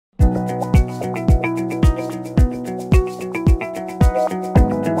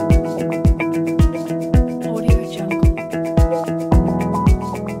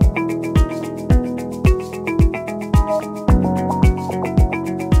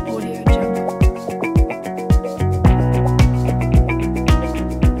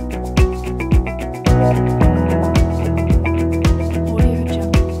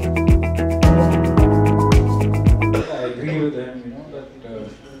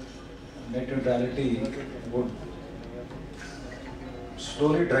net neutrality would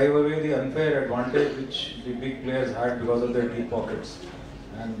slowly drive away the unfair advantage which the big players had because of their deep pockets.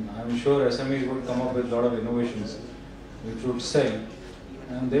 And I'm sure SMEs would come up with a lot of innovations which would sell,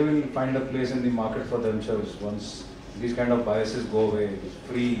 and they will find a place in the market for themselves once these kind of biases go away, with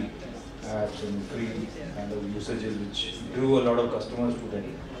free apps and free kind of usages which drew a lot of customers to them.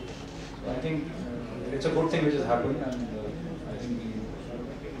 So I think it's a good thing which has happened, and I think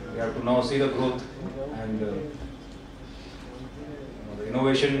we have to now see the growth and the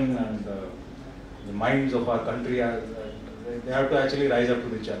innovation and the minds of our country. They have to actually rise up to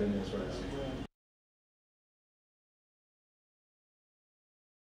the challenge, that's what I say.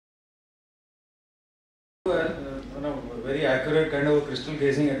 Very accurate kind of crystal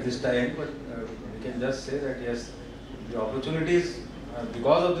gazing at this time, but we can just say that yes, the opportunities,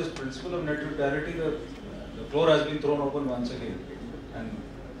 because of this principle of net neutrality, the floor has been thrown open once again, and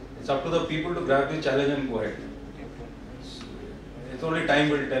it's up to the people to grab the challenge and go ahead. It's only time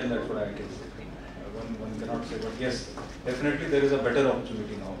will tell, that's what I can say. One cannot say, but yes, definitely there is a better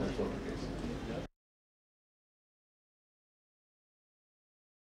opportunity now, that's what it is.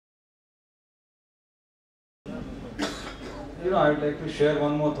 I would like to share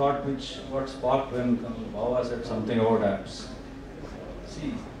one more thought which got sparked when Baba said something about apps.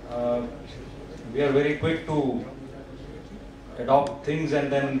 See, we are very quick to adopt things and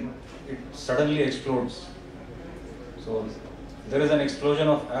then it suddenly explodes. So there is an explosion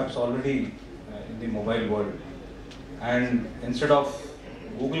of apps already in the mobile world. And instead of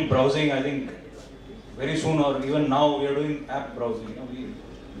Google browsing, I think very soon or even now we are doing app browsing.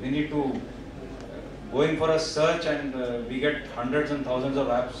 We need to going for a search, and we get hundreds and thousands of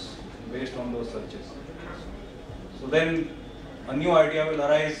apps based on those searches. So then a new idea will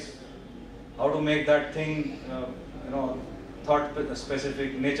arise, how to make that thing, thought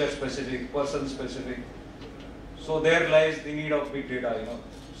specific, nature specific, person specific. So there lies the need of big data,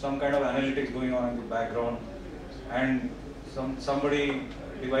 some kind of analytics going on in the background, and somebody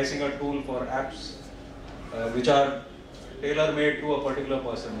devising a tool for apps which are tailor-made to a particular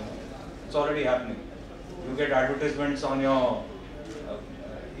person. It's already happening. You get advertisements on your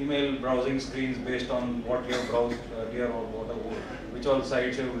email browsing screens based on what you have browsed earlier or which all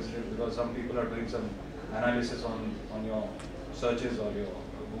sites you have visited, because some people are doing some analysis on your searches or your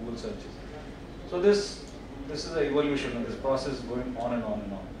Google searches. So this is the evolution of this process going on and on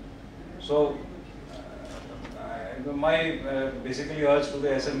and on. So my basically urge to the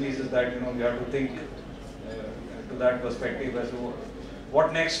SMBs is that we have to think to that perspective as to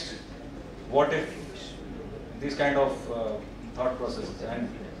what next, what if, these kind of thought processes. And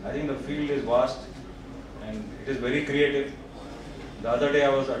I think the field is vast and it is very creative. The other day I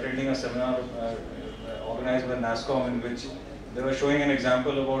was attending a seminar organized by NASSCOM, in which they were showing an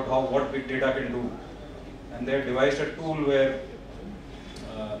example about what big data can do. And they devised a tool where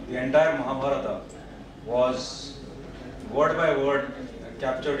the entire Mahabharata was word by word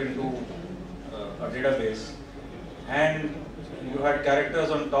captured into a database, and you had characters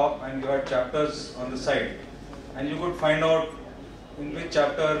on top and you had chapters on the side, and you could find out in which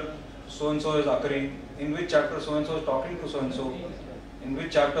chapter so-and-so is occurring, in which chapter so-and-so is talking to so-and-so, in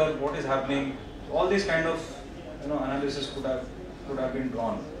which chapter what is happening. All these kind of analysis could have been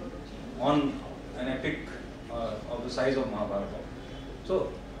drawn on an epic of the size of Mahabharata.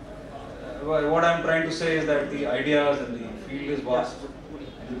 So what I am trying to say is that the ideas and the field is vast,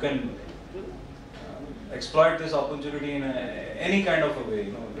 and you can exploit this opportunity in any kind of a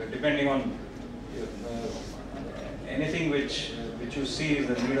way, depending on anything which you see is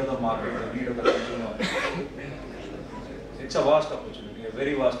the need of the market, the need of the consumer. It's a vast opportunity, a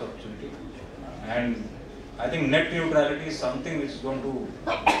very vast opportunity, and I think net neutrality is something which is going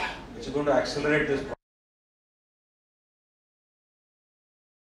to accelerate this process.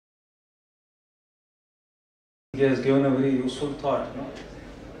 He has given a very useful thought.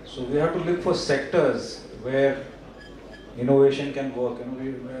 So we have to look for sectors where innovation can work.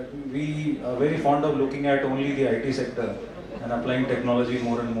 We are very fond of looking at only the IT sector and applying technology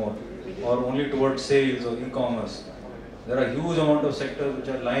more and more, or only towards sales or e-commerce. There are huge amount of sectors which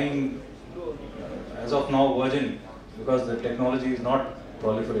are lying as of now virgin because the technology is not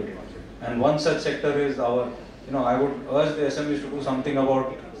proliferating. And one such sector is I would urge the SMEs to do something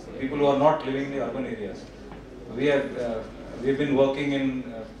about people who are not living in the urban areas. We've been working in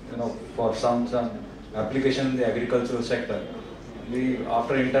for some application in the agricultural sector.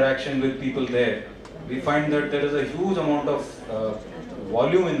 After interaction with people there, we find that there is a huge amount of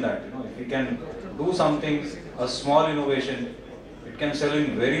volume in that. If we can do something, a small innovation, it can sell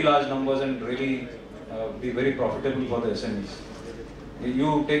in very large numbers and really be very profitable for the SMEs.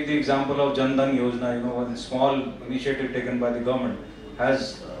 You take the example of Jan Dhan Yojana, you know, one small initiative taken by the government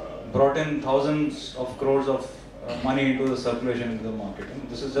has brought in thousands of crores of money into the circulation into the market. And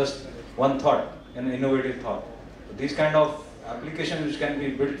this is just one thought, an innovative thought. These kind of applications which can be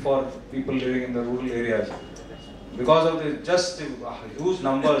built for people living in the rural areas, because of the just huge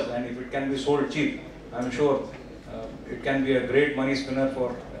numbers, and if it can be sold cheap, I'm sure it can be a great money spinner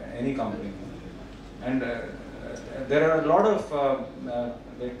for any company. And there are a lot of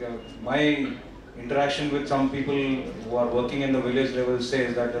my interaction with some people who are working in the village level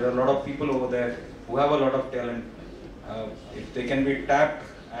says that there are a lot of people over there who have a lot of talent. If they can be tapped,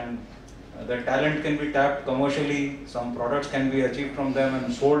 and the talent can be tapped commercially, some products can be achieved from them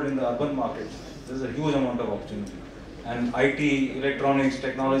and sold in the urban markets. There's a huge amount of opportunity. And IT, electronics,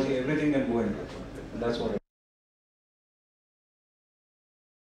 technology, everything can go into it. That's what I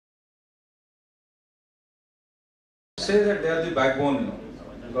say, that they are the backbone, you know,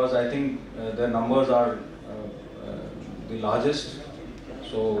 because I think their numbers are the largest.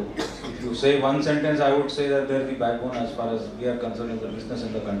 So if you say one sentence, I would say that they're the backbone as far as we are concerned as a business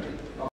in the country.